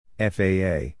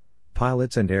FAA,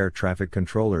 pilots and air traffic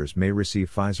controllers may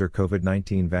receive Pfizer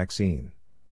COVID-19 vaccine.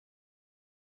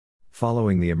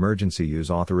 Following the emergency use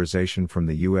authorization from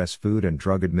the U.S. Food and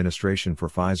Drug Administration for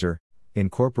Pfizer,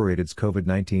 Incorporated's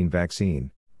COVID-19 vaccine,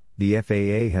 the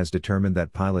FAA has determined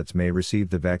that pilots may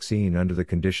receive the vaccine under the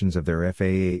conditions of their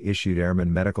FAA-issued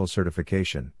Airman Medical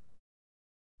Certification.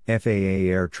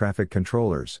 FAA air traffic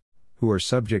controllers, who are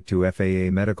subject to FAA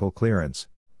medical clearance,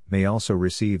 may also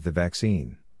receive the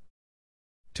vaccine.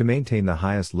 To maintain the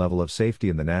highest level of safety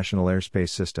in the national airspace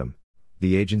system,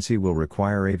 the agency will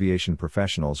require aviation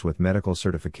professionals with medical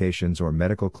certifications or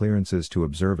medical clearances to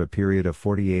observe a period of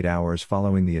 48 hours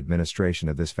following the administration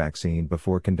of this vaccine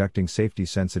before conducting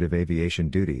safety-sensitive aviation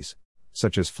duties,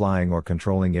 such as flying or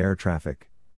controlling air traffic.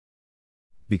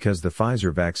 Because the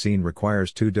Pfizer vaccine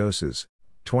requires 2 doses,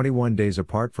 21 days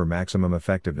apart for maximum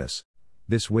effectiveness,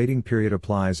 this waiting period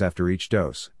applies after each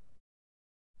dose.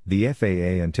 The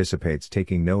FAA anticipates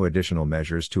taking no additional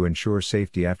measures to ensure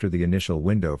safety after the initial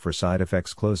window for side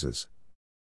effects closes.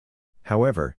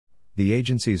 However, the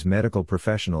agency's medical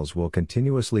professionals will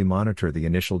continuously monitor the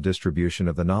initial distribution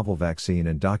of the novel vaccine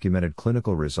and documented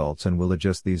clinical results and will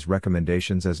adjust these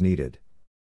recommendations as needed.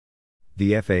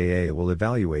 The FAA will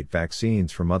evaluate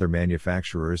vaccines from other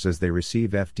manufacturers as they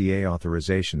receive FDA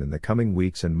authorization in the coming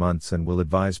weeks and months and will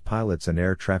advise pilots and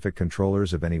air traffic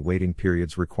controllers of any waiting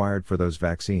periods required for those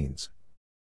vaccines.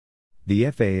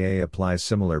 The FAA applies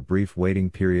similar brief waiting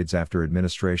periods after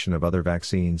administration of other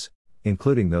vaccines,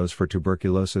 including those for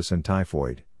tuberculosis and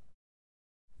typhoid.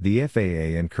 The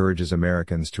FAA encourages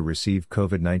Americans to receive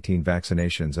COVID-19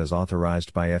 vaccinations as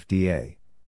authorized by FDA.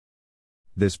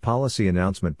 This policy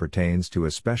announcement pertains to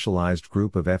a specialized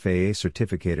group of FAA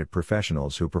certificated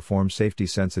professionals who perform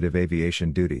safety-sensitive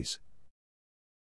aviation duties.